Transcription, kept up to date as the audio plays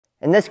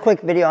In this quick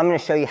video, I'm going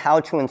to show you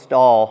how to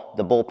install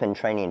the Bullpen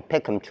Training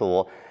Pick'em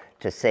tool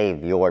to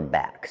save your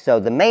back. So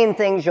the main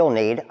things you'll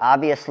need,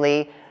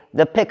 obviously,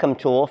 the Pick'em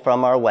tool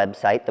from our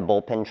website,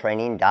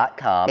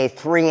 thebullpentraining.com, a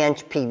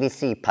 3-inch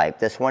PVC pipe.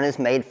 This one is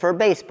made for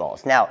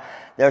baseballs. Now,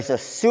 there's a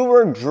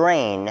sewer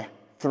drain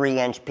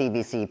 3-inch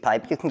PVC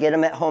pipe. You can get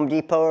them at Home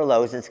Depot or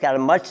Lowe's. It's got a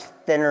much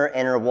thinner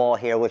inner wall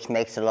here, which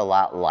makes it a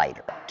lot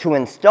lighter. To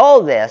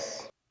install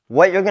this,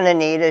 what you're going to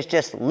need is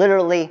just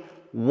literally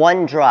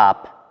 1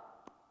 drop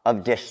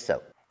of dish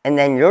soap. And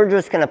then you're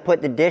just going to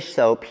put the dish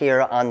soap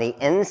here on the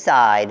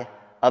inside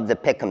of the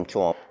Pick'em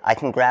tool. I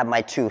can grab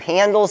my 2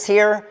 handles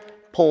here,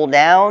 pull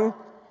down,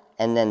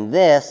 and then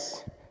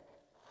this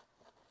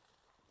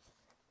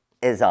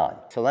is on.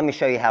 So let me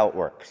show you how it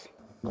works.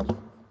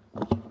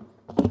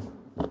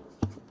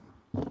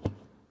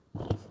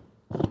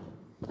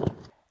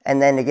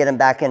 And then to get them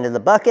back into the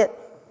bucket,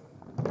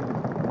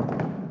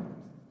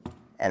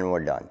 and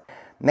we're done.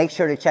 Make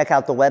sure to check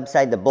out the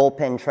website,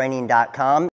 thebullpentraining.com.